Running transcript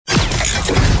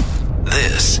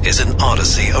This is an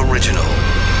Odyssey original.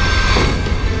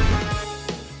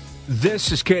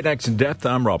 This is KNX In Depth.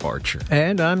 I'm Rob Archer.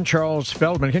 And I'm Charles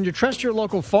Feldman. Can you trust your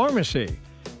local pharmacy?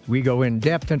 We go in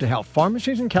depth into how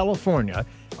pharmacies in California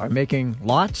are making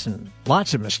lots and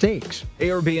lots of mistakes.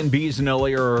 Air BnBs in LA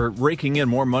are raking in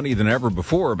more money than ever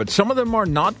before, but some of them are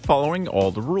not following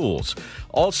all the rules.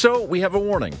 Also, we have a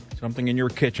warning. Something in your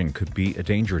kitchen could be a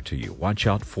danger to you. Watch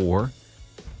out for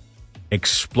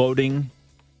exploding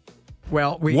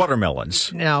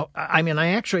watermelons. Now, I mean,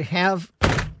 I actually have...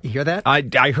 You hear that?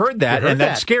 I heard that, and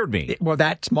that scared me. Well,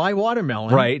 that's my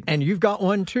watermelon. Right. And you've got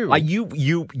one, too.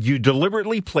 You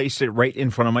deliberately placed it right in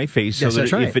front of my face so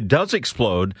that if it does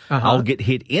explode, I'll get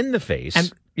hit in the face.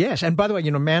 And, yes, and by the way,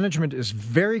 management is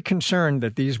very concerned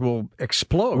that these will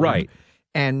explode. Right.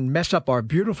 And mess up our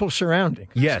beautiful surroundings.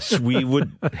 Yes, we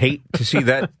would hate to see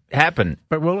that happen.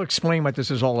 But we'll explain what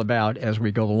this is all about as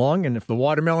we go along. And if the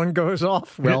watermelon goes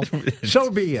off, well,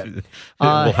 so be it. It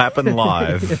will happen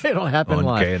live. It'll happen on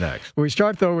live. KNX. We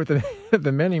start, though, with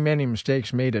the many, many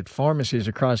mistakes made at pharmacies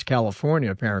across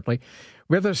California, apparently.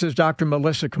 With us is Dr.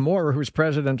 Melissa Kimura, who's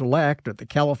president-elect at the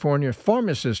California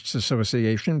Pharmacists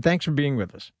Association. Thanks for being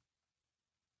with us.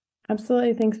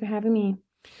 Absolutely. Thanks for having me.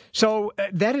 So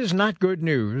that is not good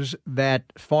news that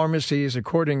pharmacies,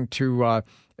 according to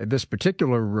this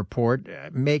particular report,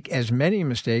 make as many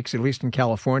mistakes, at least in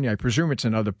California. I presume it's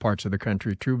in other parts of the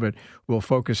country too, but we'll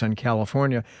focus on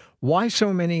California. Why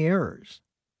so many errors?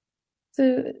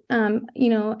 So,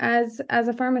 as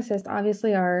a pharmacist,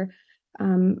 obviously our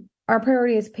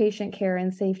priority is patient care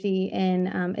and safety,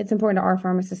 and it's important to our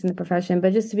pharmacists in the profession.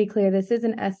 But just to be clear, this is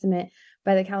an estimate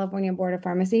by the California Board of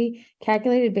Pharmacy,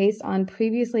 calculated based on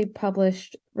previously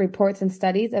published reports and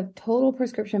studies of total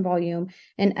prescription volume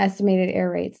and estimated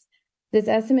error rates. This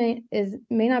estimate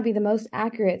may not be the most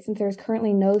accurate since there is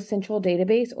currently no central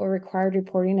database or required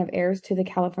reporting of errors to the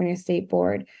California State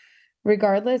Board.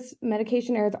 Regardless,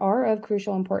 medication errors are of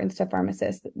crucial importance to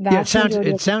pharmacists. It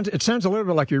sounds a little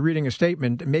bit like you're reading a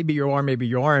statement. Maybe you are, maybe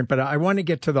you aren't. But I want to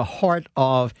get to the heart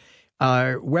of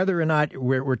whether or not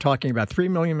we're talking about 3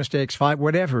 million mistakes, 5,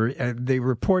 whatever. The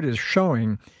report is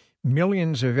showing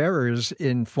millions of errors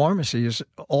in pharmacies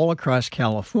all across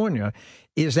California.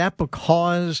 Is that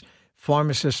because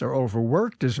pharmacists are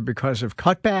overworked? Is it because of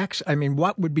cutbacks? I mean,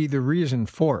 what would be the reason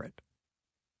for it?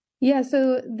 Yeah,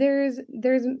 so there's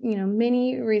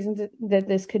many reasons that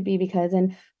this could be because,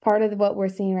 and part of what we're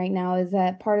seeing right now is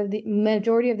that part of the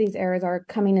majority of these errors are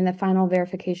coming in the final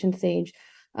verification stage,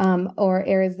 or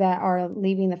errors that are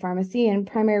leaving the pharmacy, and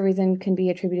primary reason can be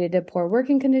attributed to poor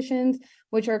working conditions,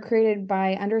 which are created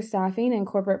by understaffing and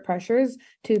corporate pressures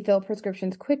to fill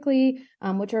prescriptions quickly,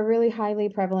 which are really highly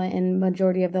prevalent in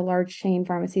majority of the large chain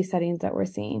pharmacy settings that we're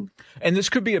seeing. And this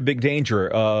could be a big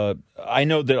danger. I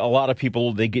know that a lot of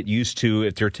people, they get used to,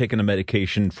 if they're taking a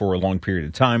medication for a long period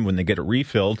of time, when they get it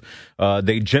refilled,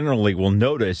 they generally will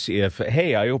notice if,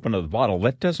 hey, I opened up the bottle,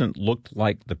 that doesn't look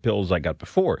like the pills I got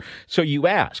before. So you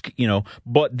ask,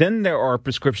 but then there are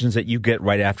prescriptions that you get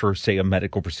right after, say, a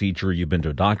medical procedure. You've been to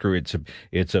a doctor.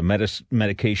 It's a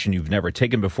medication you've never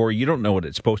taken before. You don't know what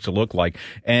it's supposed to look like.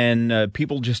 And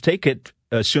people just take it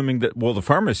assuming that, well, the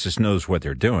pharmacist knows what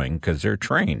they're doing because they're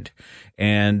trained.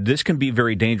 And this can be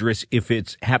very dangerous if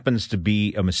it happens to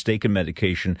be a mistaken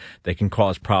medication that can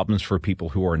cause problems for people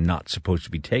who are not supposed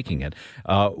to be taking it.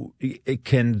 It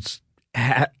can.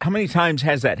 How many times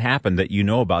has that happened that you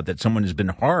know about, that someone has been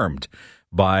harmed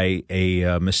by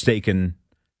a mistaken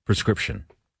prescription?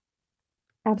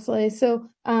 Absolutely. So,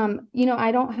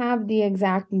 I don't have the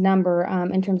exact number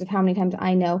in terms of how many times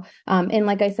I know. And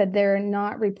like I said, they're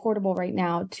not reportable right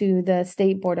now to the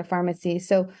State Board of Pharmacy.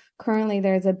 So currently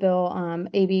there's a bill,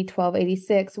 AB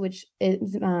 1286, which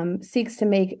seeks to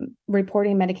make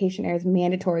reporting medication errors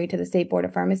mandatory to the State Board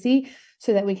of Pharmacy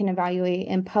so that we can evaluate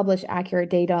and publish accurate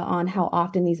data on how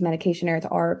often these medication errors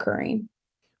are occurring.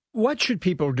 What should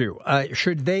people do?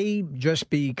 Should they just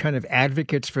be kind of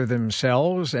advocates for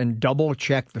themselves and double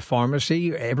check the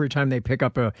pharmacy every time they pick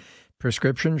up a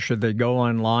prescription? Should they go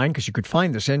online? Because you could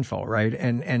find this info, right?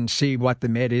 And see what the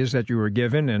med is that you were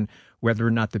given and whether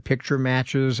or not the picture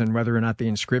matches and whether or not the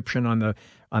inscription on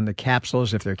the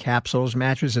capsules, if they're capsules,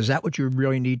 matches. Is that what you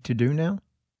really need to do now?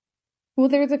 Well,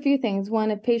 there's a few things.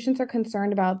 One, if patients are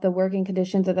concerned about the working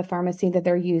conditions of the pharmacy that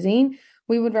they're using,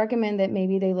 we would recommend that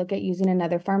maybe they look at using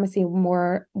another pharmacy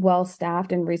more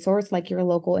well-staffed and resourced, like your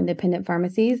local independent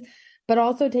pharmacies, but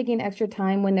also taking extra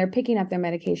time when they're picking up their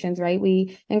medications, right?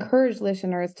 We encourage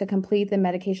listeners to complete the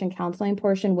medication counseling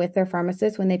portion with their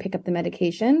pharmacist when they pick up the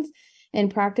medications. In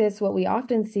practice, what we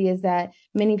often see is that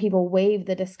many people waive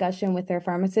the discussion with their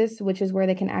pharmacist, which is where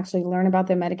they can actually learn about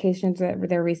the medications that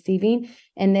they're receiving.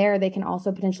 And there they can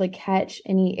also potentially catch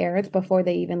any errors before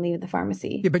they even leave the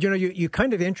pharmacy. Yeah, but you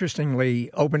kind of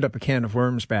interestingly opened up a can of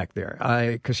worms back there,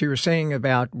 because you were saying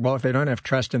about, well, if they don't have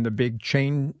trust in the big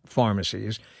chain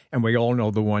pharmacies, and we all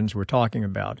know the ones we're talking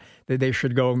about, that they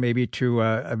should go maybe to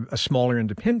a smaller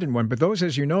independent one. But those,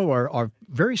 as you know, are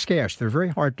very scarce. They're very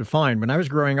hard to find. When I was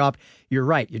growing up, you're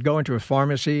right. You'd go into a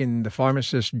pharmacy and the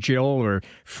pharmacist, Jill or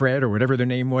Fred or whatever their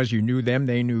name was, you knew them,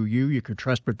 they knew you. You could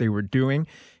trust what they were doing.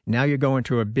 Now you go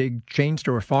into a big chain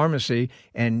store pharmacy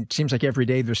and it seems like every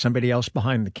day there's somebody else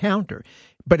behind the counter.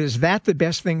 But is that the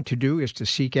best thing to do, is to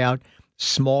seek out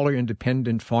smaller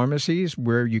independent pharmacies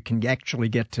where you can actually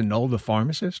get to know the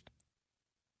pharmacist?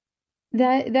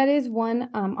 That is one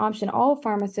option. All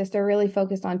pharmacists are really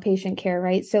focused on patient care,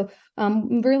 right? So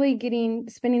really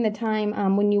spending the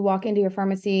time when you walk into your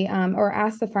pharmacy or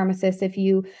ask the pharmacist if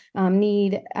you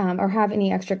need or have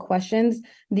any extra questions.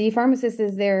 The pharmacist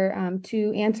is there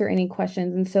to answer any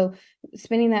questions. And so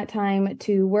spending that time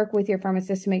to work with your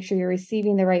pharmacist to make sure you're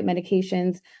receiving the right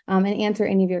medications and answer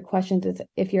any of your questions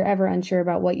if you're ever unsure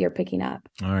about what you're picking up.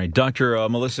 All right. Dr.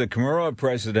 Melissa Kimura,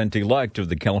 President-elect of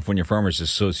the California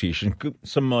Pharmacists Association.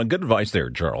 Some good advice there,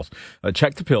 Charles.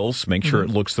 Check the pills, make sure it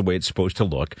looks the way it's supposed to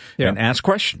look, and ask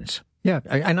questions. Yeah,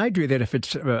 and I do that if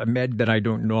it's a med that I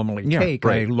don't normally take.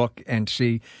 Right. I look and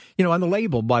see, on the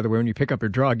label, by the way, when you pick up a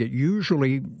drug, it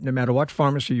usually, no matter what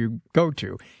pharmacy you go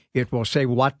to, it will say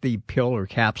what the pill or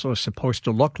capsule is supposed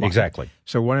to look like. Exactly.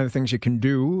 So one of the things you can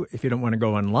do, if you don't want to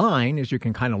go online, is you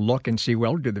can kind of look and see,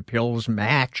 well, do the pills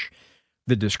match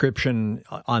the description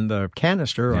on the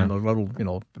canister, on the little,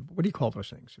 what do you call those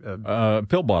things?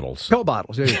 Pill bottles. Pill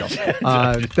bottles, there you go.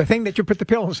 The thing that you put the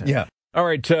pills in. Yeah. All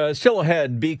right, still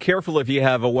ahead, be careful if you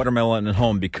have a watermelon at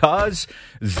home because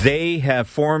they have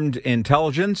formed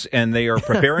intelligence and they are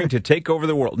preparing to take over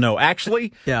the world. No,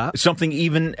 actually, something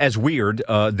even as weird,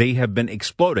 they have been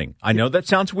exploding. I know that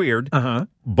sounds weird,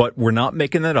 but we're not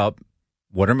making that up.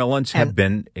 Watermelons have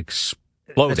been exploding.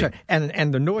 That's right.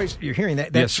 And the noise you're hearing,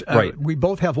 that's right. We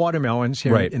both have watermelons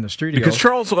here in the studio. Because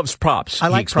Charles loves props. I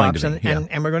like props,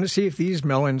 and we're going to see if these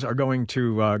melons are going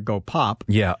to go pop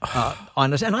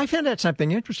on us. And I found out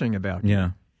something interesting about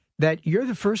you. That you're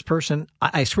the first person,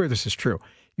 I swear this is true,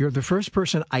 you're the first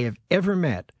person I have ever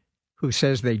met who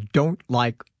says they don't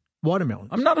like watermelons.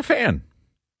 I'm not a fan.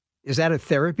 Is that a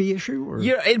therapy issue? Or?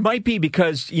 Yeah, it might be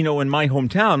because, in my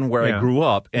hometown where I grew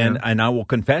up, and I will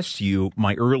confess to you,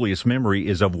 my earliest memory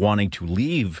is of wanting to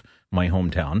leave my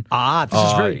hometown. This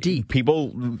is very deep.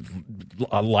 People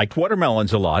liked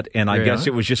watermelons a lot, and I guess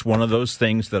it was just one of those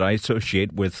things that I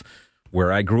associate with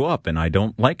where I grew up, and I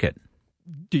don't like it.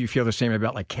 Do you feel the same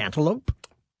about, like, cantaloupe?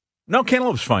 No,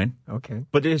 cantaloupe's fine. Okay.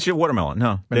 But it's your watermelon.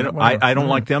 No, I don't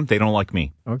like them. They don't like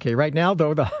me. Okay. Right now,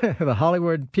 though, the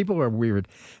Hollywood people are weird.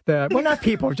 Not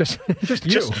people, just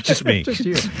you. Just me. Just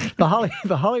you.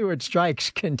 The Hollywood strikes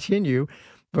continue,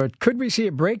 but could we see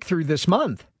a breakthrough this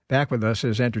month? Back with us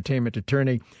is entertainment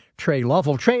attorney Trey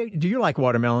Lovell. Trey, do you like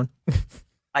watermelon?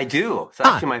 I do. It's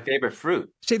actually my favorite fruit.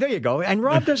 See, there you go. And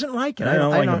Rob doesn't like it. I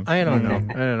don't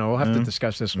know. We'll have to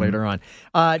discuss this later on.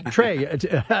 Trey,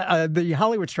 the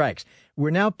Hollywood strikes.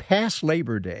 We're now past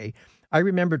Labor Day. I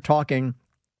remember talking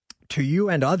to you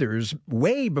and others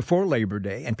way before Labor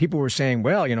Day, and people were saying,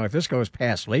 well, if this goes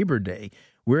past Labor Day,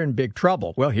 we're in big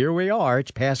trouble. Well, here we are.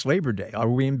 It's past Labor Day. Are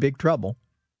we in big trouble?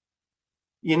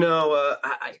 We're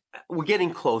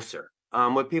getting closer.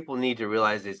 What people need to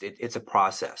realize is it's a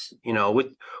process.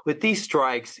 With these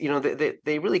strikes,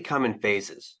 they really come in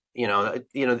phases.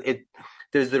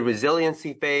 There's the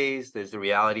resiliency phase, there's the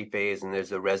reality phase, and there's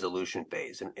the resolution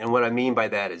phase. And what I mean by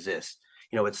that is this.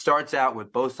 It starts out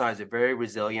with both sides are very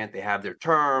resilient. They have their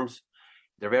terms.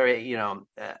 They're very,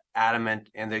 adamant,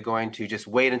 and they're going to just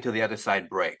wait until the other side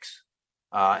breaks.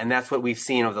 And that's what we've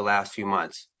seen over the last few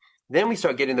months. Then we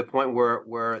start getting to the point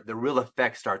where the real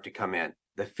effects start to come in.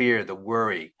 The fear, the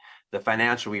worry, the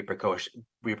financial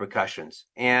repercussions,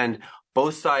 and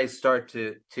both sides start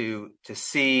to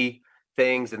see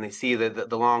things, and they see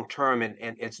the long term, and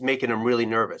it's making them really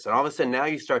nervous. And all of a sudden, now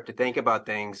you start to think about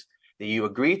things that you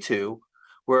agree to,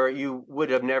 where you would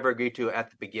have never agreed to at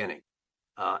the beginning.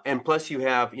 And plus, you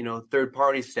have third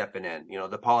parties stepping in.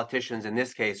 The politicians in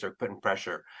this case are putting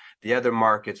pressure. The other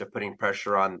markets are putting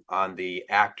pressure on the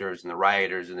actors and the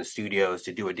writers and the studios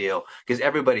to do a deal because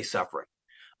everybody's suffering.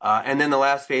 And then the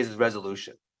last phase is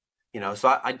resolution.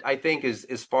 So I think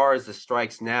as far as the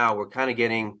strikes now, we're kind of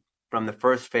getting from the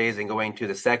first phase and going to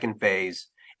the second phase.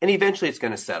 and eventually it's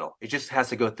going to settle. It just has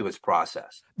to go through its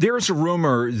process. There's a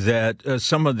rumor that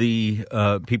some of the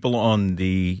people on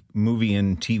the movie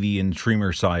and TV and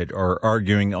streamer side are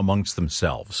arguing amongst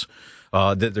themselves.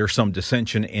 That there's some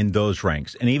dissension in those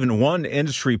ranks. And even one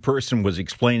industry person was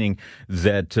explaining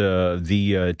that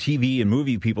the TV and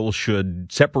movie people should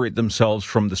separate themselves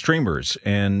from the streamers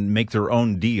and make their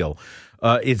own deal.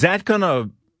 Is that going to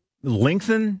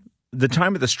lengthen the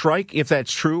time of the strike, if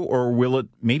that's true, or will it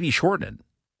maybe shorten it?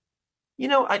 You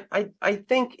know, I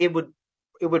think it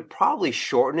would probably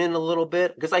shorten it a little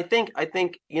bit, because I think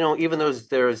you know, even though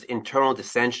there's internal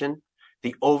dissension,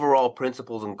 the overall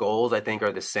principles and goals I think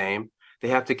are the same. They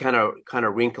have to kind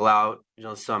of wrinkle out, you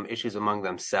know, some issues among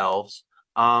themselves.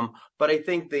 But I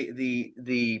think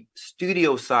the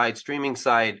studio side, streaming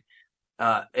side,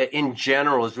 in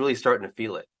general, is really starting to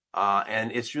feel it,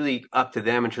 and it's really up to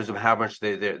them in terms of how much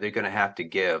they're going to have to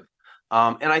give.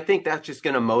 And I think that's just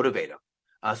going to motivate them.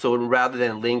 So rather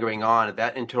than lingering on,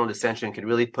 that internal dissension could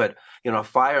really put, you know, a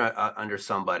fire under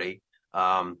somebody,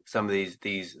 some of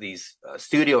these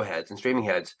studio heads and streaming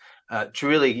heads, to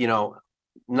really,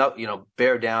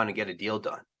 bear down and get a deal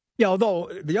done. Yeah, although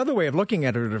the other way of looking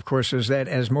at it, of course, is that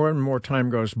as more and more time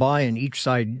goes by and each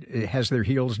side has their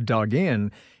heels dug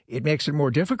in, it makes it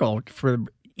more difficult for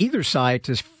either side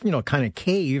to, kind of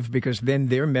cave, because then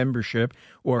their membership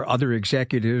or other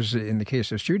executives, in the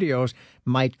case of studios,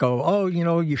 might go, oh,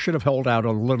 you should have held out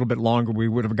a little bit longer. We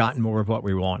would have gotten more of what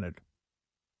we wanted.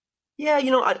 Yeah,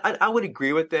 I would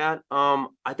agree with that.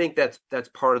 I think that's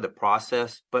part of the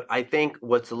process, but I think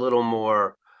what's a little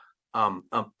more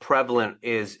prevalent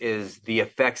is the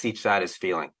effects each side is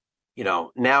feeling.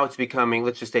 Now it's becoming,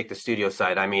 let's just take the studio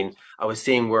side. I mean, I was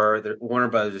seeing where Warner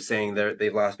Brothers is saying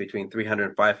they've lost between 300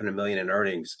 and 500 million in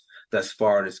earnings thus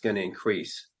far, and it's going to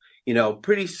increase.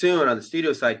 Pretty soon on the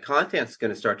studio side, content's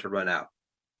going to start to run out.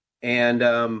 And,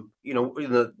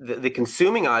 the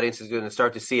consuming audience is going to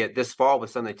start to see it this fall with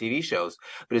some of the TV shows.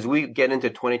 But as we get into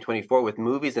 2024 with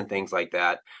movies and things like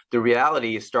that, the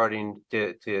reality is starting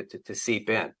to seep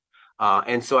in.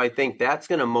 And so I think that's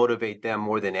going to motivate them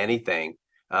more than anything,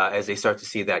 as they start to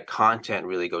see that content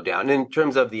really go down. And in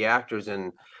terms of the actors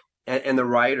and the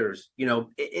writers,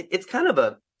 it's kind of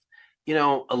a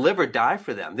live or die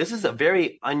for them. This is a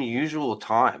very unusual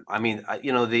time. I mean,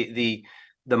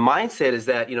 the mindset is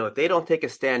that, if they don't take a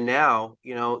stand now,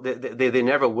 they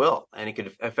never will. And it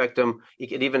could affect them. It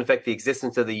could even affect the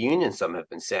existence of the union, some have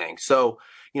been saying. So,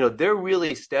 they're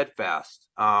really steadfast.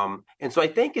 And so I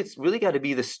think it's really got to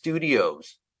be the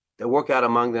studios that work out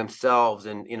among themselves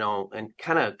and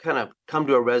kind of come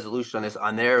to a resolution on this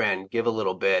on their end, give a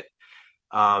little bit.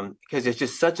 Because it's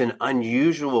just such an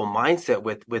unusual mindset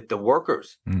with the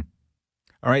workers. Mm.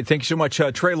 All right. Thank you so much.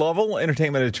 Trey Lovell,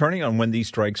 entertainment attorney, on when these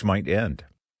strikes might end.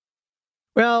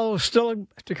 Well, still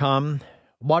to come.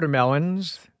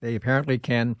 Watermelons, they apparently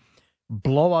can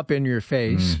blow up in your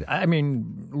face. I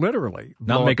mean, literally.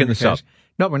 Not making this up.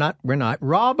 No, we're not.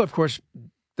 Rob, of course,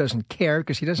 doesn't care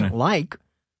because he doesn't like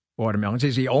watermelons.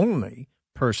 He's the only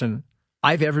person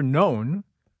I've ever known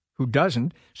who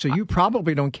doesn't. So you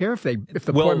probably don't care if the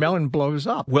poor melon blows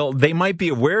up. Well, they might be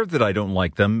aware that I don't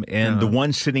like them, and the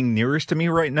one sitting nearest to me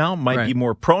right now might be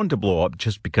more prone to blow up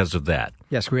just because of that.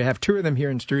 Yes, we have two of them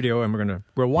here in studio, and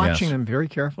we're watching them very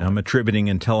carefully. I'm attributing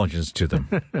intelligence to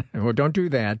them. Well, don't do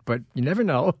that, but you never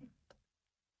know.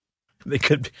 They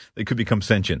could become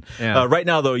sentient. Yeah. Right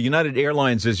now, though, United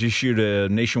Airlines has issued a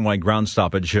nationwide ground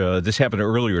stoppage. This happened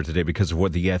earlier today because of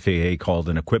what the FAA called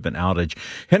an equipment outage.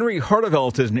 Henry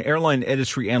Hartevelt is an airline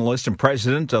industry analyst and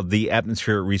president of the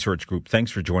Atmosphere Research Group.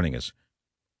 Thanks for joining us.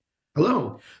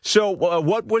 Hello. So,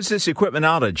 what was this equipment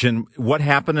outage, and what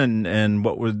happened, and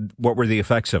what were the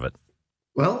effects of it?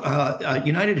 Well,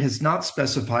 United has not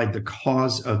specified the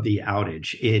cause of the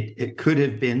outage. It could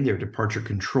have been their departure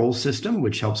control system,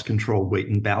 which helps control weight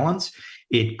and balance.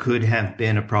 It could have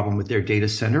been a problem with their data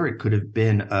center. It could have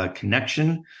been a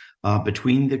connection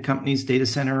between the company's data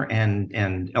center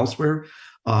and elsewhere.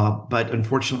 But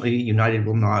unfortunately, United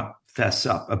will not fess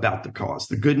up about the cause.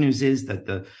 The good news is that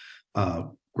the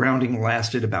grounding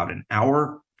lasted about an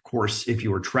hour. Of course, if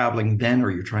you were traveling then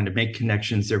or you're trying to make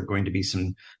connections, there are going to be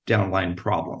some downline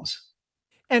problems.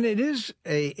 And it is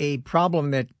a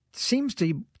problem that seems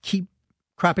to keep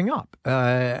cropping up.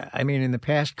 I mean, in the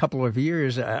past couple of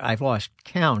years, I've lost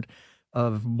count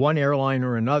of one airline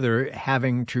or another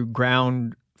having to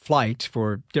ground flights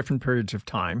for different periods of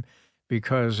time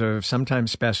because of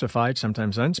sometimes specified,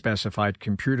 sometimes unspecified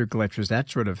computer glitches, that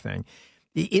sort of thing.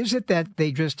 Is it that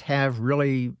they just have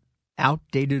really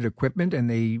outdated equipment and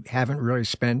they haven't really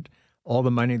spent all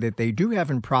the money that they do have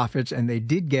in profits and they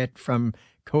did get from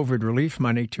COVID relief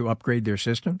money to upgrade their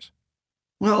systems?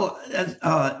 Well,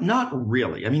 not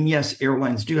really. I mean, yes,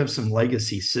 airlines do have some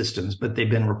legacy systems, but they've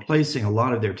been replacing a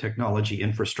lot of their technology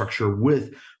infrastructure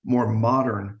with more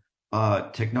modern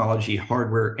technology,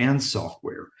 hardware and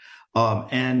software.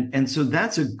 And so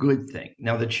that's a good thing.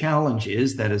 Now, the challenge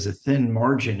is that as a thin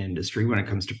margin industry, when it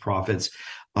comes to profits,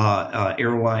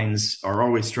 airlines are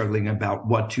always struggling about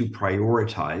what to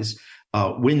prioritize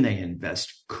when they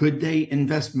invest. Could they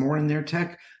invest more in their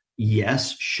tech?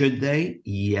 Yes. Should they?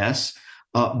 Yes.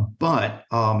 But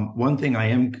one thing I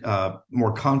am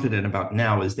more confident about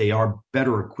now is they are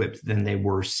better equipped than they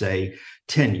were, say,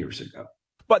 10 years ago.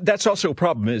 But that's also a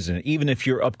problem, isn't it? Even if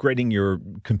you're upgrading your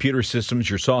computer systems,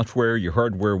 your software, your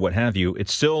hardware, what have you,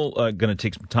 it's still going to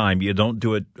take some time. You don't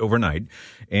do it overnight.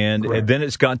 And then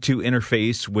it's got to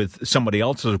interface with somebody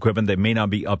else's equipment that may not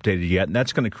be updated yet. And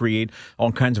that's going to create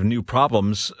all kinds of new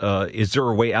problems. Is there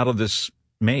a way out of this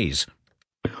maze?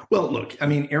 Well, look, I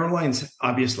mean, airlines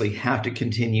obviously have to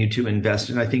continue to invest,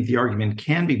 and I think the argument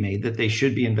can be made that they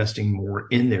should be investing more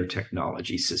in their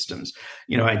technology systems.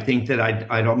 You know, I think that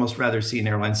I'd almost rather see an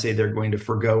airline say they're going to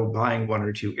forgo buying one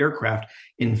or two aircraft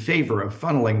in favor of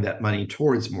funneling that money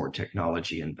towards more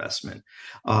technology investment,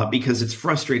 because it's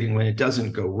frustrating when it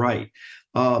doesn't go right.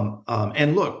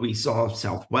 And look, we saw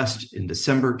Southwest in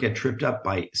December get tripped up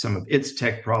by some of its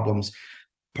tech problems.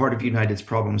 Part of United's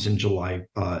problems in July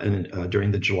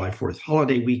during the July 4th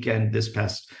holiday weekend this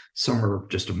past summer,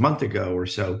 just a month ago or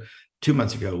so, 2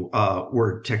 months ago,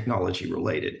 were technology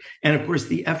related. And of course,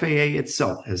 the FAA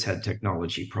itself has had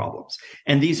technology problems.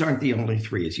 And these aren't the only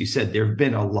three. As you said, there have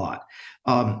been a lot.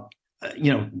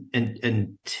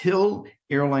 Until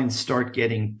airlines start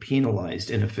getting penalized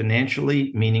in a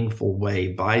financially meaningful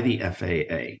way by the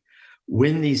FAA,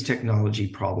 when these technology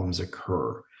problems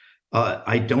occur,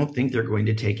 I don't think they're going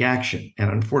to take action.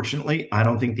 And unfortunately, I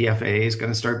don't think the FAA is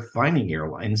going to start fining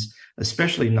airlines,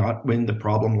 especially not when the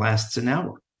problem lasts an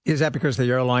hour. Is that because the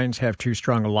airlines have too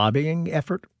strong a lobbying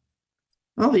effort?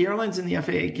 Well, the airlines and the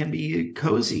FAA can be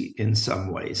cozy in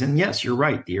some ways. And yes, you're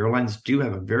right. The airlines do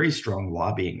have a very strong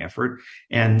lobbying effort,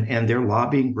 and their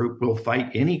lobbying group will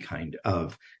fight any kind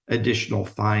of additional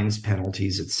fines,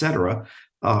 penalties, et cetera,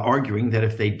 arguing that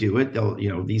if they do it,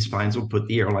 these fines will put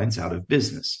the airlines out of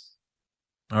business.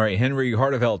 All right, Henry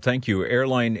Hardevelt, thank you.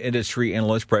 Airline industry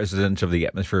analyst, president of the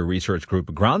Atmosphere Research Group.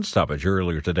 A ground stoppage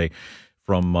earlier today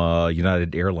from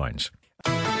United Airlines.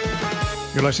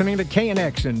 You're listening to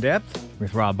KNX In Depth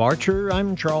with Rob Archer.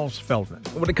 I'm Charles Feldman.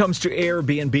 When it comes to Air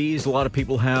BnBs, a lot of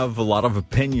people have a lot of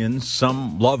opinions.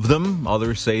 Some love them.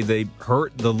 Others say they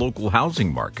hurt the local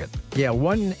housing market. Yeah,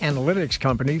 one analytics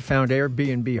company found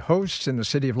Airbnb hosts in the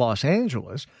city of Los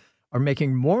Angeles are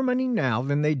making more money now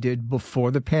than they did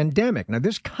before the pandemic. Now,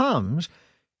 this comes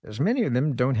as many of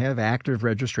them don't have active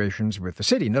registrations with the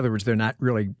city. In other words, they're not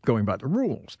really going by the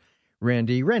rules.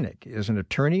 Randy Rennick is an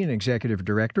attorney and executive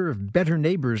director of Better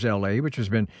Neighbors LA, which has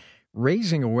been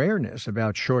raising awareness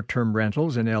about short-term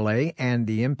rentals in LA and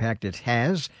the impact it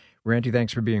has. Randy,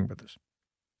 thanks for being with us.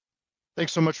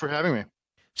 Thanks so much for having me.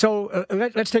 So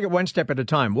let's take it one step at a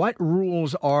time. What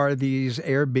rules are these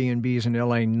Airbnbs in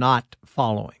LA not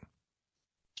following?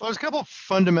 Well, there's a couple of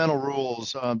fundamental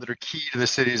rules that are key to the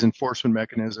city's enforcement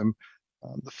mechanism.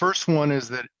 The first one is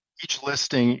that each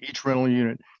listing, each rental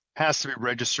unit has to be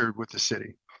registered with the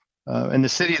city. And the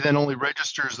city then only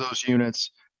registers those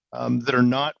units that are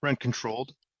not rent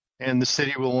controlled. And the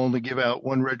city will only give out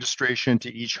one registration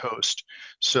to each host.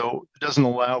 So it doesn't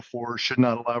should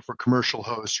not allow for commercial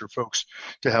hosts or folks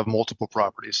to have multiple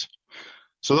properties.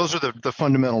 So those are the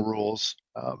fundamental rules.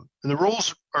 And the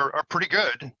rules are pretty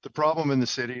good. The problem in the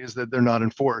city is that they're not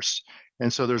enforced.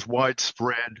 And so there's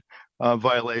widespread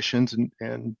violations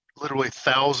and literally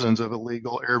thousands of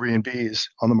illegal Airbnbs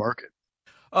on the market.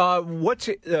 What's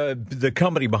the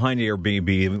company behind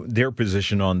Airbnb, their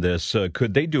position on this?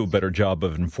 Could they do a better job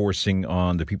of enforcing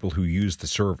on the people who use the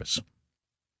service?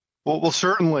 Well,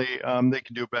 certainly they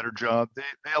can do a better job.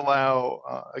 They allow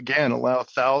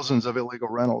thousands of illegal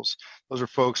rentals. Those are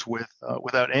folks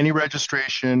without any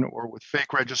registration or with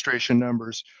fake registration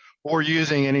numbers or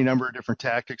using any number of different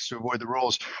tactics to avoid the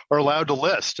rules are allowed to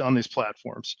list on these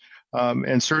platforms.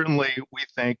 And certainly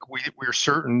we're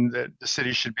certain that the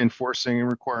city should be enforcing and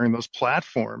requiring those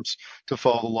platforms to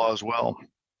follow the law as well.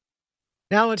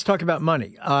 Now let's talk about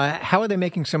money. How are they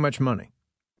making so much money?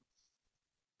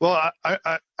 Well,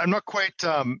 I'm not quite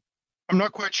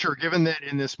sure, given that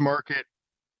in this market,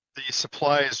 the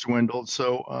supply has dwindled.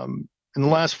 So in the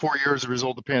last 4 years, as a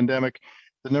result of the pandemic,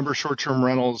 the number of short-term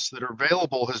rentals that are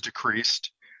available has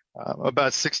decreased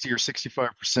about 60 or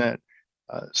 65%.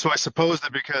 So I suppose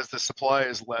that because the supply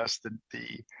is less,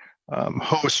 the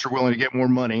hosts are willing to get more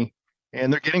money,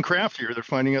 and they're getting craftier. They're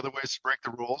finding other ways to break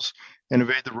the rules and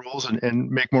evade the rules and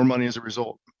make more money as a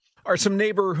result. Are some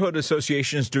neighborhood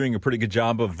associations doing a pretty good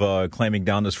job of clamping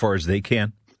down as far as they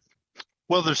can?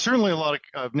 Well, there's certainly a lot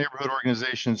of neighborhood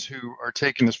organizations who are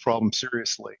taking this problem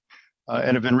seriously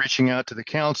and have been reaching out to the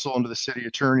council and to the city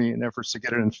attorney in efforts to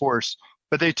get it enforced.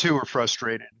 But they too are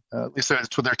frustrated. At least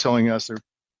that's what they're telling us. They're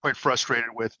quite frustrated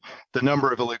with the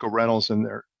number of illegal rentals in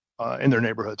their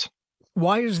neighborhoods.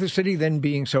 Why is the city then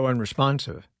being so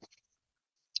unresponsive?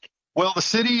 Well, the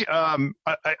city, I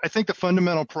think the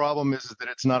fundamental problem is that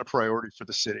it's not a priority for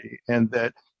the city, and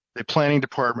that the planning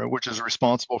department, which is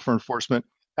responsible for enforcement,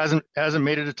 hasn't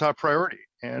made it a top priority.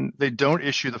 And they don't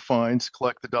issue the fines,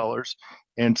 collect the dollars,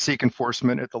 and seek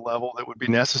enforcement at the level that would be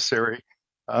necessary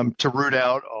to root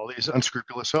out all these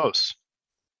unscrupulous hosts.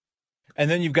 And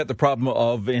then you've got the problem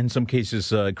of, in some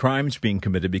cases, crimes being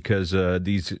committed because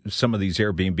some of these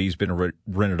Airbnbs been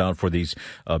rented out for these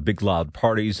big loud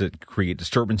parties that create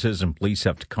disturbances, and police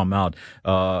have to come out.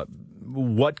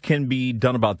 What can be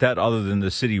done about that other than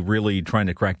the city really trying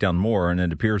to crack down more? And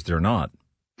it appears they're not.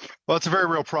 Well, it's a very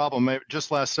real problem.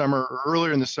 Just last summer, or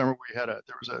earlier in the summer, there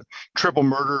was a triple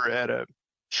murder at a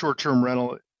short-term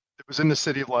rental. It was in the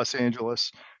city of Los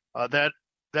Angeles.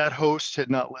 That host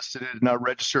had not listed it, had not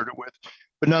registered it with,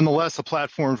 but nonetheless, the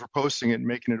platforms were posting it and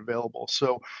making it available.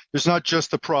 So there's not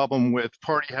just the problem with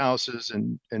party houses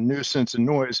and nuisance and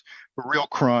noise, but real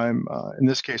crime, in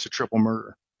this case, a triple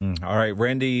murder. All right,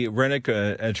 Randy Rennick,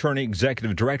 attorney,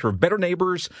 executive director of Better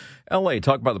Neighbors LA.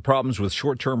 Talk about the problems with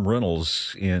short-term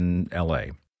rentals in LA.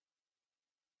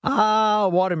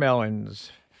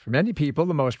 Watermelons. For many people,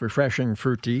 the most refreshing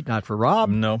fruit to eat. Not for Rob.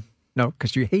 No,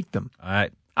 because you hate them.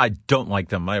 I don't like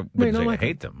them. I wouldn't say I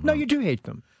hate them. No, you do hate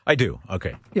them. I do.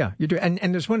 Okay. Yeah, you do. And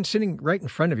there's one sitting right in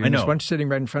front of you. I know. There's one sitting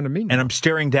right in front of me now. And I'm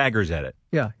staring daggers at it.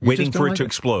 Yeah. Waiting for it to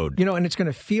explode. And it's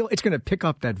going to pick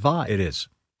up that vibe. It is.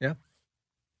 Yeah.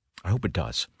 I hope it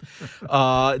does.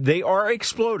 They are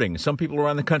exploding. Some people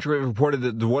around the country have reported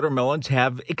that the watermelons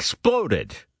have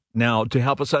exploded. Now, to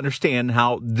help us understand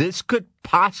how this could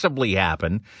possibly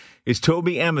happen is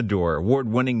Toby Amador,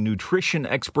 award-winning nutrition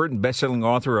expert and best-selling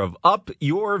author of Up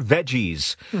Your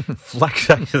Veggies.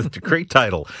 That's a great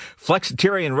title.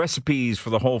 Flexitarian recipes for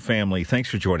the whole family. Thanks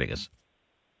for joining us.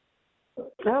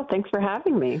 Oh, thanks for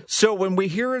having me. So when we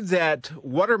hear that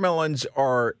watermelons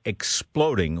are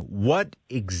exploding, what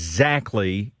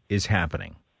exactly is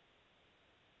happening?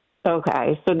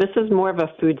 Okay, so this is more of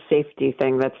a food safety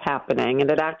thing that's happening,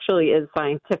 and it actually is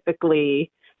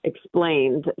scientifically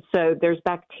explained. So there's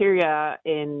bacteria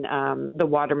in the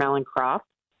watermelon crop.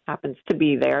 Happens to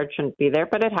be there. It shouldn't be there,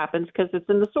 but it happens because it's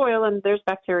in the soil, and there's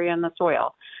bacteria in the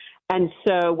soil. And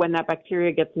so when that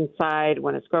bacteria gets inside,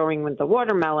 when it's growing with the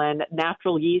watermelon,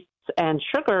 natural yeasts and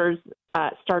sugars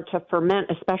start to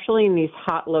ferment, especially in these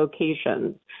hot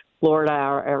locations, Florida,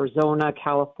 Arizona,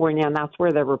 California, and that's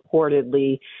where they're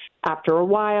reportedly, after a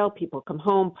while, people come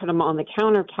home, put them on the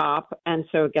countertop, and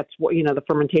so it gets, the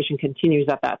fermentation continues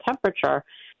at that temperature.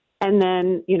 And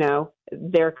then,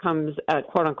 there comes a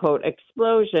quote-unquote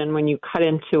explosion when you cut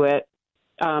into it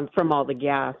from all the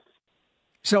gas.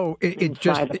 So it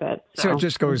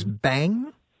just goes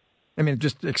bang? I mean, it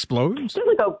just explodes? It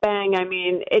doesn't go bang. I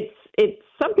mean, it's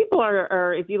some people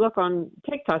are, if you look on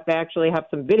TikTok, they actually have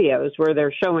some videos where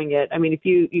they're showing it. I mean, if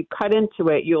you cut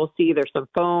into it, you'll see there's some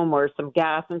foam or some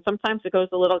gas, and sometimes it goes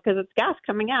a little, because it's gas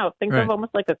coming out. Think of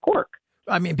almost like a cork.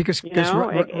 I mean, because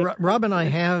Rob and I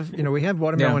have, we have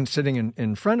watermelons sitting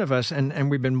in front of us, and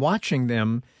we've been watching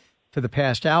them for the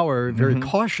past hour very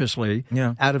cautiously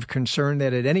out of concern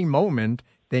that at any moment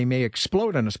they may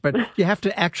explode on us. But you have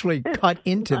to actually cut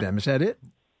into them. Is that it?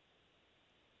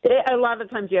 A lot of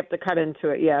times you have to cut into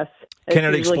it, yes. Can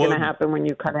it's it usually explode? going to happen when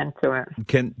you cut into it.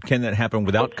 Can that happen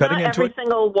without cutting into it? Not every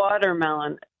single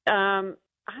watermelon.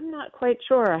 I'm not quite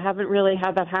sure. I haven't really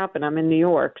had that happen. I'm in New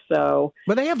York, so...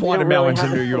 Well, they have watermelons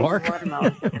in New York.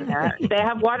 They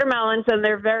have watermelons, and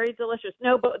they're very delicious.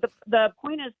 No, but the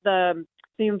point is the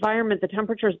environment, the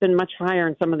temperature has been much higher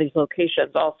in some of these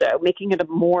locations also, making it a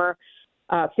more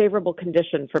favorable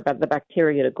condition for the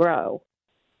bacteria to grow.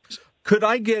 Could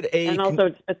I get and also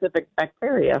specific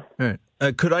bacteria. Right.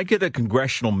 Could I get a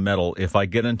congressional medal if I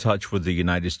get in touch with the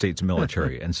United States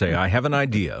military and say, I have an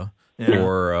idea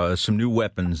for some new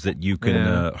weapons that you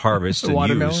can harvest and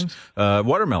use?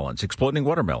 Watermelons, exploding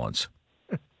watermelons.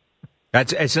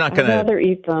 It's not going to... I'd rather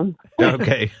eat them.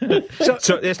 Okay.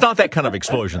 So it's not that kind of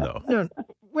explosion, though. No.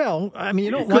 Well, I mean,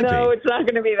 you don't want to. No, it's not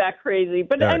going to be that crazy.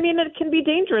 But, right. I mean, it can be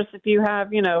dangerous if you have,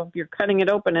 if you're cutting it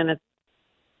open and it's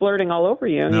splurting all over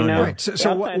you. No, you know, right.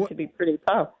 So what to be pretty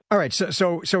tough. All right,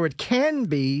 so it can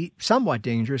be somewhat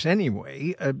dangerous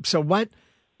anyway. So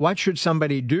what should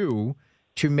somebody do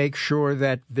to make sure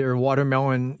that their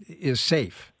watermelon is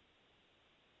safe?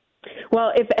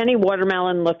 Well, if any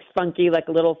watermelon looks funky, like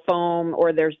a little foam,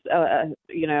 or there's, at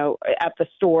the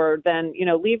store, then,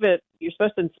 leave it. You're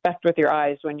supposed to inspect with your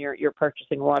eyes when you're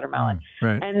purchasing watermelon.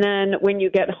 Right. And then when you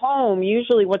get home,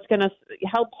 usually what's going to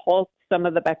help halt some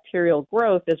of the bacterial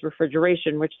growth is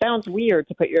refrigeration, which sounds weird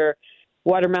to put your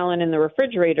watermelon in the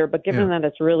refrigerator, but given that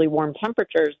it's really warm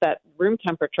temperatures, that room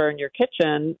temperature in your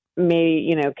kitchen may,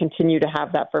 continue to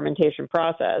have that fermentation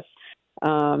process.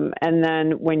 And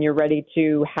then when you're ready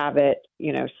to have it,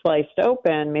 sliced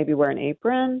open, maybe wear an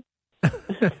apron.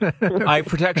 Eye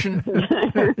protection,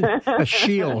 a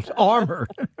shield, armor.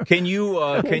 Can you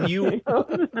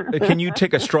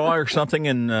take a straw or something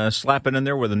and slap it in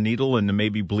there with a needle and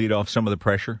maybe bleed off some of the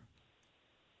pressure?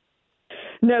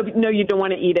 No, you don't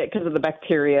want to eat it because of the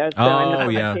bacteria. So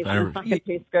it's not going to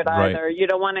taste good either. You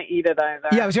don't want to eat it either.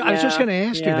 Yeah, I was just going to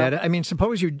ask you that. I mean,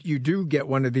 suppose you do get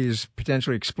one of these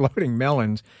potentially exploding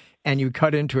melons and you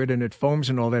cut into it and it foams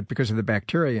and all that because of the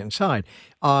bacteria inside.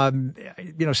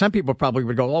 Some people probably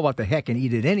would go, oh, what the heck, and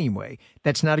eat it anyway.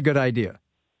 That's not a good idea.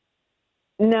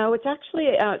 No, it's actually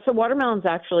so watermelon's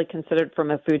actually considered from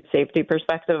a food safety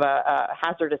perspective a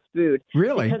hazardous food.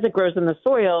 Really? Because it grows in the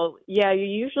soil. Yeah, you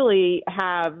usually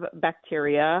have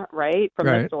bacteria, right, from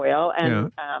the soil,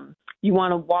 and you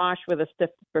want to wash with a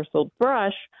stiff bristled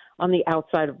brush on the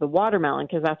outside of the watermelon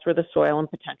because that's where the soil and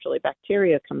potentially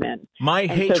bacteria come in. My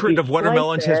hatred of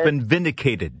watermelons has been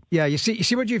vindicated. Yeah, you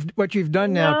see what you've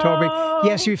done now, Toby.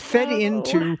 Yes, you fed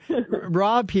into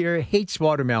Rob here hates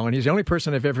watermelon. He's the only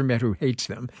person I've ever met who hates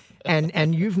them,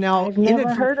 and you've now I've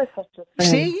never heard of such a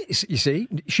thing. See,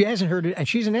 she hasn't heard it, and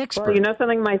she's an expert. Well, you know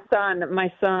something, my son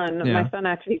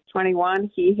actually is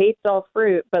 21. He hates all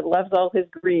fruit but loves all his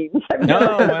greens.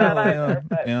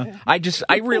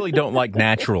 I really don't like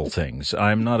natural things.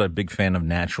 I'm not a big fan of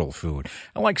natural food.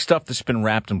 I like stuff that's been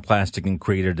wrapped in plastic and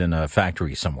created in a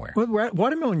factory somewhere. Well,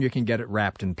 watermelon, you can get it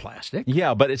wrapped in plastic.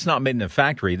 Yeah, but it's not made in a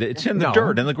factory. It's in the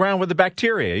dirt, in the ground with the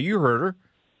bacteria. You heard her.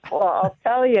 Well, I'll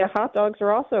tell you, hot dogs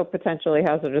are also potentially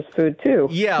hazardous food, too.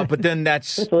 Yeah, but then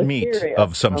that's meat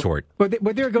of some sort.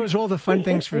 But there goes all the fun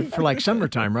things for like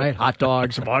summertime, right? Hot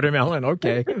dogs, watermelon,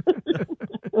 okay.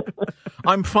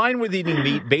 I'm fine with eating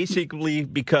meat, basically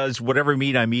because whatever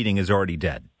meat I'm eating is already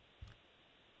dead.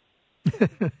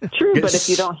 True, but if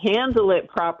you don't handle it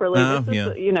properly,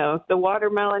 the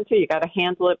watermelon too, you got to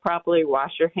handle it properly,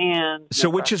 wash your hands. So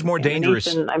which is more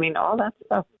dangerous? I mean, all that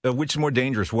stuff. Which is more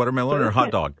dangerous, watermelon or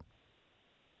hot dog?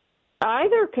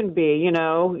 Either can be,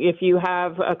 if you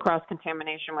have a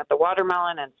cross-contamination with the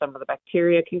watermelon and some of the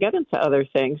bacteria can get into other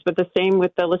things. But the same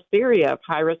with the listeria of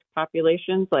high-risk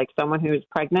populations, like someone who's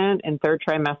pregnant in third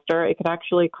trimester, it could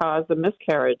actually cause a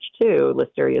miscarriage too,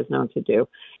 listeria is known to do.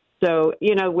 So,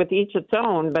 with each its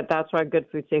own, but that's why good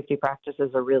food safety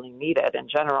practices are really needed in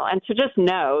general. And to just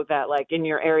know that, like, in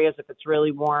your areas, if it's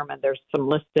really warm and there's some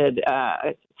listed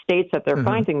states that they're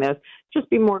finding this, just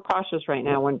be more cautious right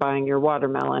now when buying your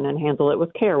watermelon and handle it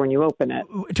with care when you open it.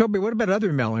 Toby, what about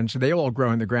other melons? They all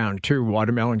grow in the ground, too.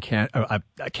 Watermelon,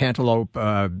 cantaloupe,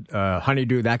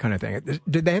 honeydew, that kind of thing.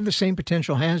 Do they have the same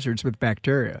potential hazards with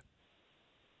bacteria?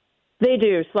 They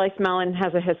do. Sliced melon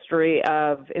has a history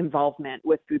of involvement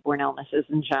with foodborne illnesses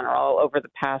in general over the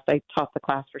past. I taught the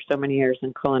class for so many years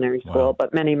in culinary school,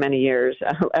 but many, many years,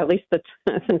 at least since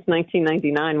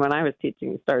 1999 when I was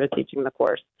started teaching the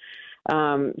course.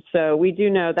 So we do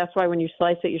know that's why when you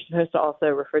slice it, you're supposed to also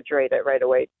refrigerate it right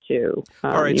away too.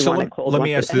 All right, so let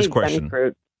me ask this question.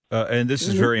 And this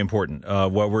is very important.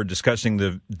 While we're discussing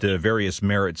the various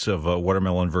merits of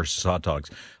watermelon versus hot dogs,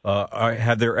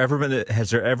 has there ever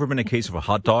been a case of a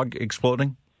hot dog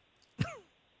exploding?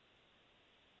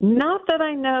 Not that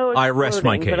I know. I rest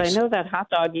my case. But I know that the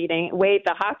hot dog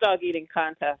eating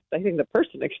contest, I think the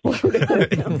person exploded.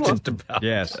 Just about.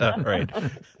 Yes. All right. All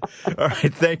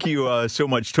right. Thank you so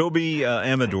much. Toby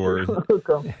Amador,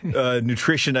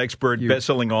 nutrition expert,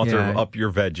 best-selling author of Up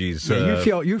Your Veggies.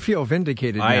 You feel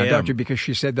vindicated now, don't you? Because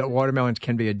she said that watermelons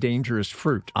can be a dangerous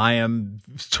fruit. I am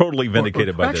totally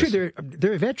vindicated by this. Actually,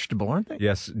 they're a vegetable, aren't they?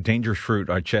 Yes. Dangerous fruit.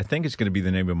 I think it's going to be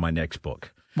the name of my next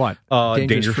book. What?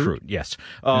 Dangerous fruit, yes.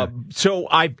 So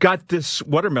I've got this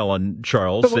watermelon,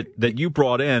 Charles, that you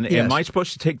brought in. Yes. Am I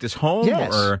supposed to take this home?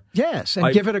 Yes,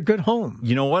 and give it a good home.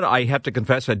 You know what? I have to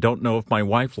confess, I don't know if my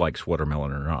wife likes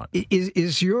watermelon or not.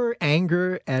 Is your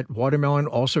anger at watermelon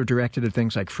also directed at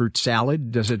things like fruit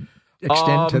salad? Does it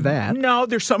extend to that? No,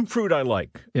 there's some fruit I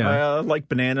like. Yeah. I like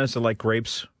bananas. I like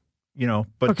grapes.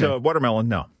 But Okay. watermelon,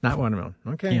 no. Not watermelon.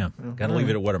 Okay. Yeah, got to leave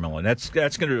it at watermelon. That's going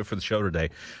to do it for the show today.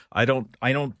 I don't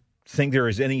think there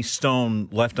is any stone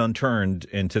left unturned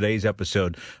in today's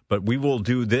episode, but we will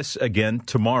do this again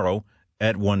tomorrow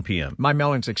at 1 p.m. My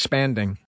melon's expanding.